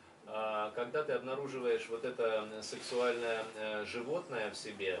 Когда ты обнаруживаешь вот это сексуальное животное в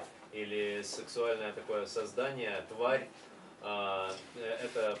себе, или сексуальное такое создание, тварь,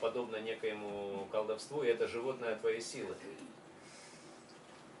 это подобно некоему колдовству, и это животное твоей силы.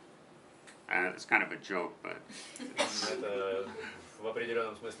 It's kind of a joke, but Это в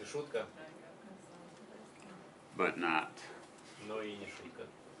определенном смысле шутка, but not. но и не шутка.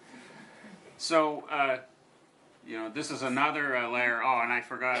 So, this is another layer. Oh, and I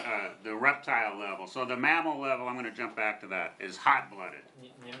forgot the reptile level. So the mammal level, I'm going to jump back to that, is hot-blooded.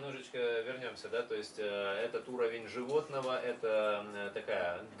 Немножечко вернемся, да, то есть этот уровень животного, это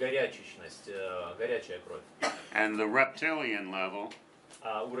такая горячечность, горячая кровь. And the reptilian level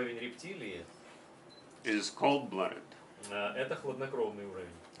А уровень рептилии is cold-blooded. Это хладнокровный уровень.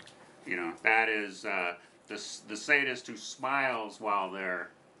 That is the sadist who smiles while they're.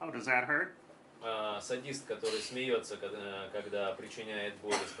 Oh, does that hurt? Садист, который смеется, когда причиняет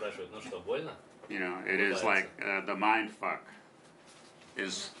боль, и спрашивает, ну что, больно? It is like the mind fuck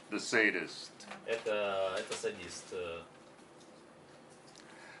is the sadist. Это садист.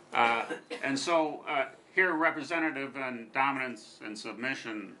 And so here, representative and dominance and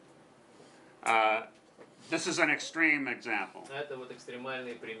submission. This is an extreme example. Это вот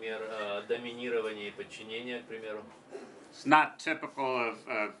экстремальный пример доминирования и подчинения, к примеру. It's not typical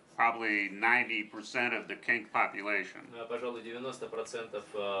of probably 90% of the kink population. Пожалуй, 90%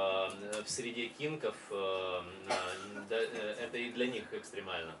 в среде кинков, это и для них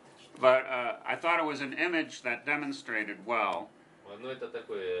экстремально. But I thought it was an image that demonstrated well. Но это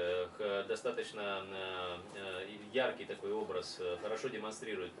такой достаточно яркий такой образ, хорошо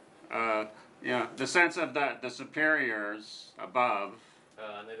демонстрирует. The sense of the superiors above.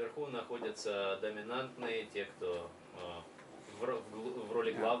 Наверху находятся доминантные, те, кто в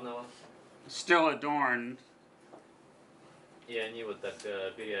роли главного. Still adorned. И они вот так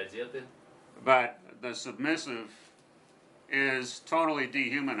переодеты. But the submissive is totally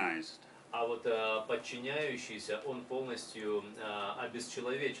dehumanized. А вот подчиняющийся, он полностью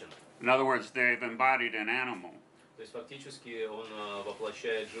обесчеловечен. In other words, they've embodied an animal. То есть фактически он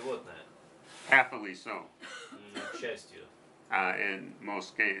воплощает животное. Happily so. К счастью. In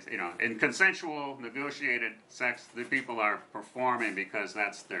most cases, in consensual, negotiated sex, the people are performing because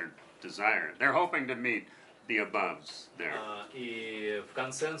that's their desire. They're hoping to meet the aboves there. И в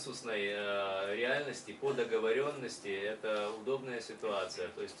консенсусной реальности, по договоренности, это удобная ситуация.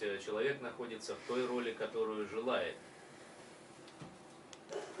 То есть человек находится в той роли, которую желает.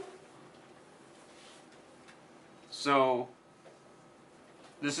 So,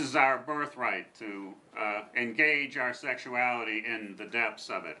 this is our birthright to engage our sexuality in the depths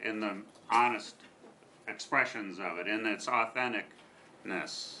of it, in the honest expressions of it, in its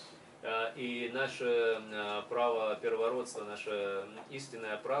authenticness. И наше право первородства, наше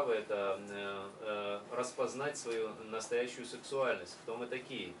истинное право – это распознать свою настоящую сексуальность, кто мы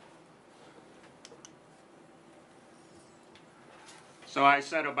такие. So I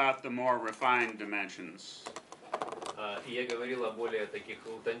said about the more refined dimensions. И я говорил о более таких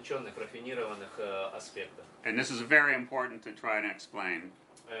утонченных, рафинированных аспектах. And this is very important to try and explain.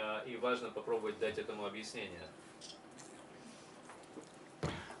 И важно попробовать дать этому объяснение.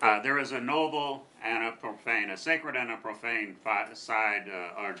 There is a noble and a profane, a sacred and a profane side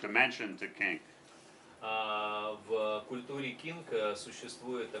or dimension to kink. В культуре кинг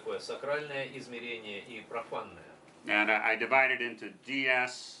существует такое сакральное измерение и профанное. And I divided into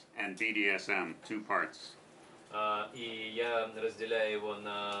DS and BDSM, two parts. И я разделяю его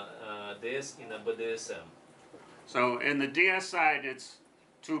на DS и на BDSM. So in the DS side, it's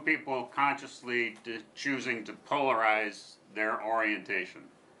two people consciously choosing to polarize their orientation.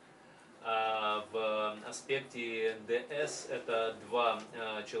 В аспекте DS это два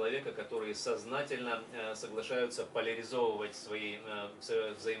человека, которые сознательно соглашаются поляризовывать свои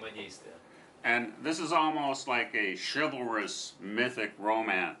взаимодействия. And this is almost like a chivalrous, mythic,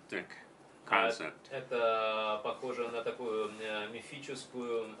 romantic concept. Это похоже на такую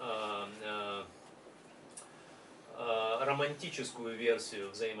мифическую, романтическую версию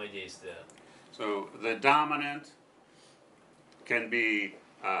взаимодействия. So the dominant can be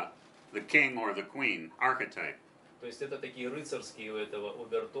the king or the queen archetype. То есть это такие рыцарские у этого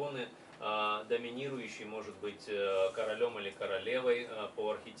обертоны, доминирующий может быть королем или королевой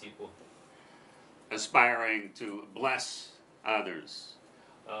по архетипу. Aspiring to bless others.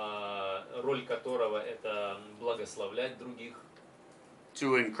 Роль которого это благословлять других,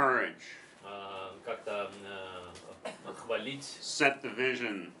 To encourage. как-то хвалить, Set the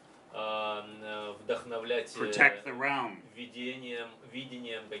vision. вдохновлять Protect the realm.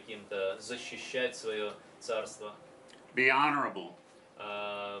 видением каким-то, защищать свое царство, Be honorable.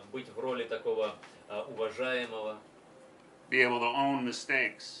 быть в роли такого уважаемого, Be able to own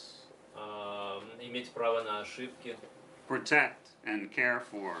mistakes. иметь право на ошибки, Protect and care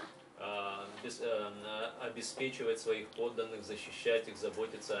for. обеспечивать своих подданных, защищать их,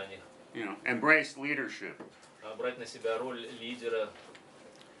 заботиться о них, You know, embrace leadership. брать на себя роль лидера.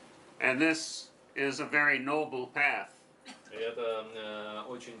 And this is a very noble path. И это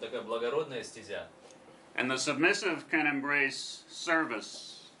очень такая благородная стезя. And the submissive can embrace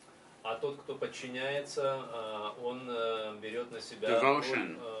service. А тот, кто подчиняется, он берет на себя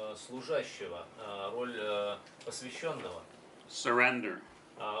Devotion. роль служащего, роль посвященного. Surrender.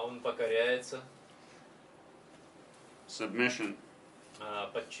 Он покоряется, Submission.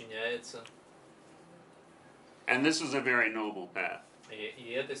 подчиняется. And this is a very noble path.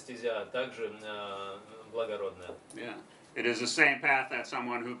 И эта стезя также благородная. Yeah. It is the same path that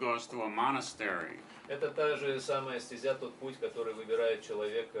someone who goes to a monastery Это та же самая стезя, тот путь, который выбирает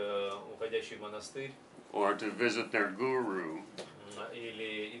человек, уходящий в монастырь, or to visit their guru.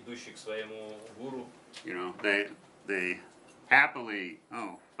 или идущий к своему гуру. You know, they happily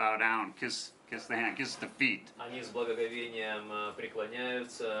bow down, kiss the hand, kiss the feet. Они с благоговением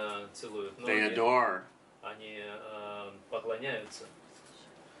преклоняются, целуют They ноги, adore. они поклоняются.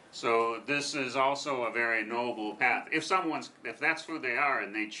 So this is also a very noble path. If that's who they are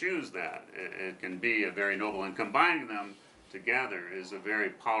and they choose that, it can be a very noble. And combining them together is a very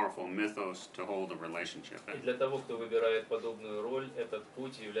powerful mythos to hold a relationship И in. для того, кто выбирает подобную роль, этот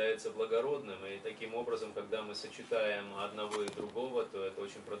путь является благородным. И таким образом, когда мы сочетаем одного и другого, то это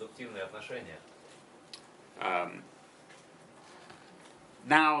очень продуктивные отношения.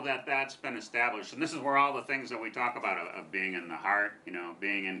 Now that that's been established, and this is where all the things that we talk about of being in the heart, you know,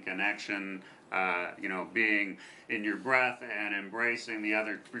 being in connection, you know, being in your breath and embracing the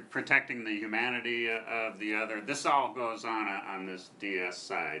other, protecting the humanity of the other. This all goes on this DS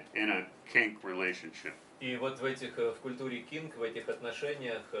side in a kink relationship. И вот в культуре кинг, в этих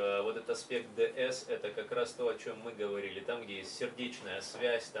отношениях, вот этот аспект ДС, это как раз то, о чем мы говорили. Там, где есть сердечная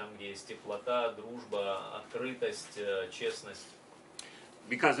связь, там, где есть теплота, дружба, открытость, честность.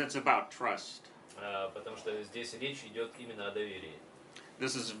 Because it's about trust. Потому что здесь речь идет именно о доверии.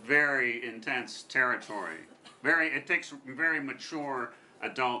 This is very intense territory. It takes very mature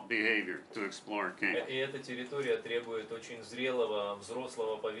adult behavior to explore kink. И эта территория требует очень зрелого,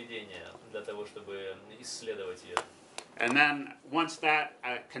 взрослого поведения для того, чтобы исследовать ее. And then once that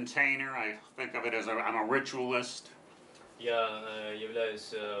container, I think of it as I'm a ritualist. Я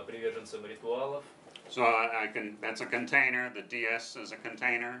являюсь приверженцем ритуалов. So that's a container, the DS is a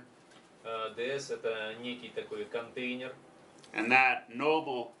container. ДС это некий такой контейнер. And that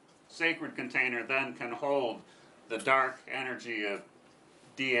noble, sacred container then can hold the dark energy of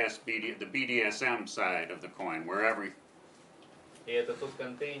the BDSM side of the coin, wherever. И это тот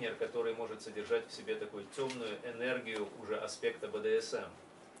контейнер, который может содержать в себе такую темную энергию уже аспекта БДСМ.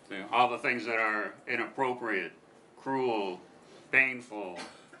 All the things that are inappropriate, cruel, painful.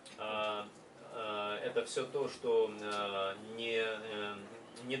 Это все то, что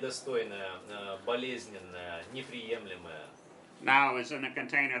недостойное, болезненное, неприемлемое. Now is in a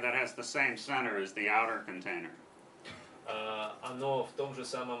container that has the same center as the outer container. Оно в том же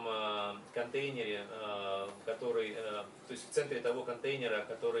самом контейнере, который, то есть в центре того контейнера,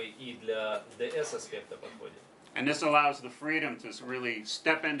 который и для ДС аспекта подходит. And this allows the freedom to really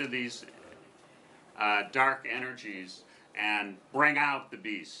step into these dark energies and bring out the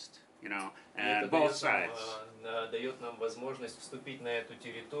beast. You know, and both sides. Дает нам возможность вступить на эту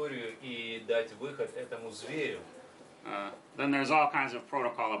территорию и дать выход этому зверю. Then there's all kinds of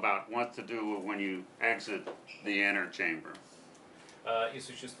protocol about what to do when you exit the inner chamber. И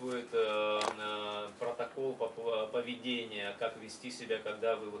существует протокол поведения, как вести себя,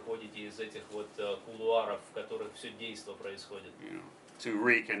 когда вы выходите из этих вот кулуаров, в которых все действо происходит. You know, to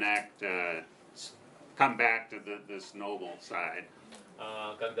reconnect, come back to this noble side.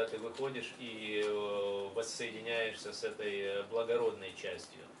 Когда ты выходишь и воссоединяешься с этой благородной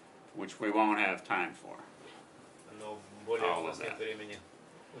частью. Which we won't have time for. Но более у нас нет времени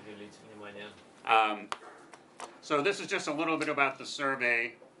уделить внимание. So this is just a little bit about the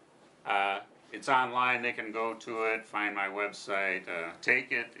survey. It's online. They can go to it, find my website,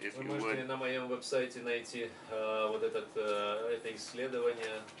 take it if Вы you можете would. на моем веб-сайте найти вот это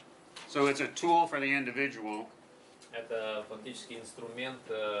исследование. So it's a tool for the individual. Это фактически инструмент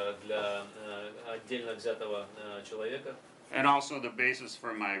для отдельно взятого человека. And also the basis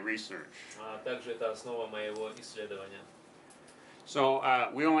for my research. А также это основа моего исследования. So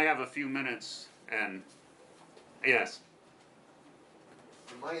we only have a few minutes, and yes.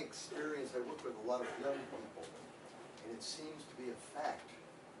 In my experience, I work with a lot of young people, and it seems to be a fact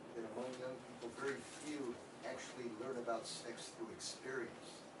that among young people, very few actually learn about sex through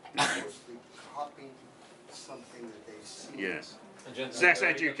experience. Mostly copying something that they see. Yes. Sex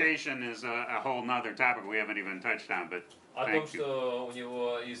education is a whole nother topic we haven't even touched on, but О том, thank you. что у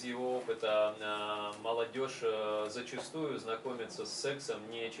него из его опыта молодежь зачастую знакомится с сексом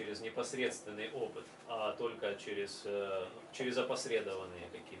не через непосредственный опыт, а только через опосредованные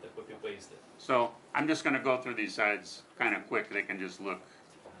какие-то копипейсты. So I'm just going to go through these sides kind of quick. They can just look.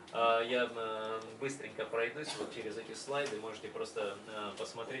 Я быстренько пройдусь вот через эти слайды, можете просто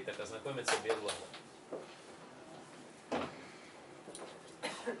посмотреть, так ознакомиться без лога.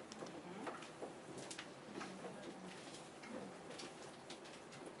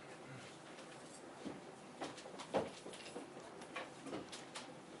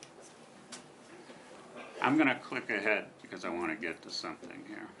 I'm going to click ahead because I want to get to something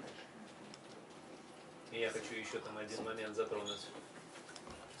here. И я хочу еще там один момент затронуть.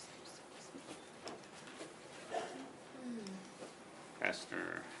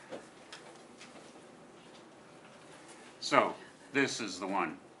 Esther. So, this is the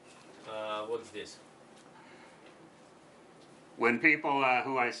one. Вот здесь. When people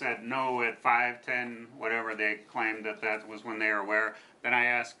who I said no at 5, 10, whatever, they claimed that was when they were aware, then I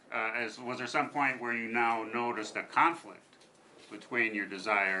asked, was there some point where you now noticed a conflict between your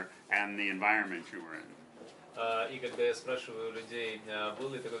desire and the environment you were in? И когда я спрашиваю людей, был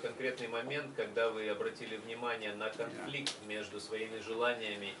ли такой конкретный момент, когда вы обратили внимание на конфликт между своими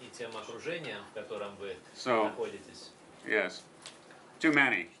желаниями и тем окружением, в котором вы находитесь? Yes. Too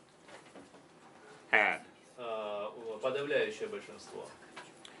many had. Подавляющее большинство.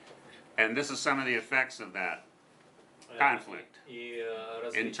 And this is some of the effects of that conflict. И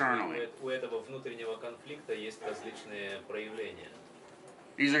internally. У этого внутреннего конфликта есть различные проявления.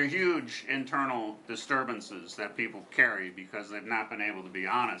 These are huge internal disturbances that people carry because they've not been able to be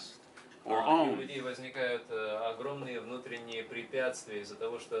honest or own. У людей возникают огромные внутренние препятствия из-за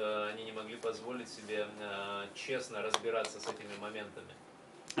того, что они не могли позволить себе честно разбираться с этими моментами.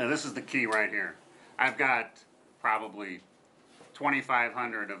 Now, this is the key right here. I've got probably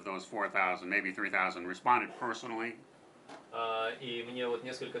 2,500 of those 4,000, maybe 3,000 responded personally. И мне вот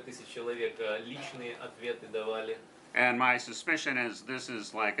несколько тысяч человек личные ответы давали. And my suspicion is this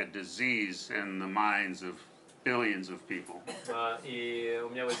is like a disease in the minds of billions of people. И у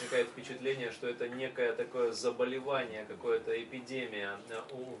меня возникает впечатление, что это некое такое заболевание, какая-то эпидемия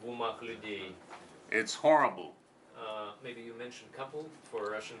в умах людей. It's horrible. Maybe you mentioned couple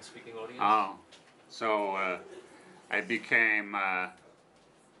for Russian-speaking audience. Oh, so I became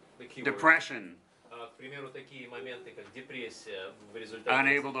depression, К примеру, такие моменты, как депрессия в результате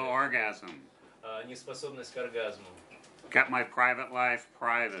unable to orgasm, неспособность к оргазму. kept my private life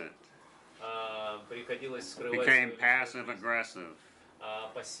private, Приходилось скрывать became passive aggressive,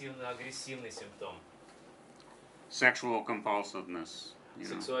 пассивно-агрессивный симптом. sexual compulsiveness, you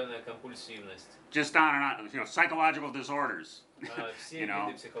know, Сексуальная компульсивность. just on and on, you know, psychological disorders, Все you know,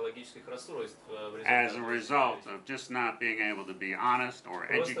 виды психологических расстройств в as a result of just not being able to be honest or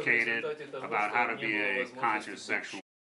educated about how to be a conscious sexual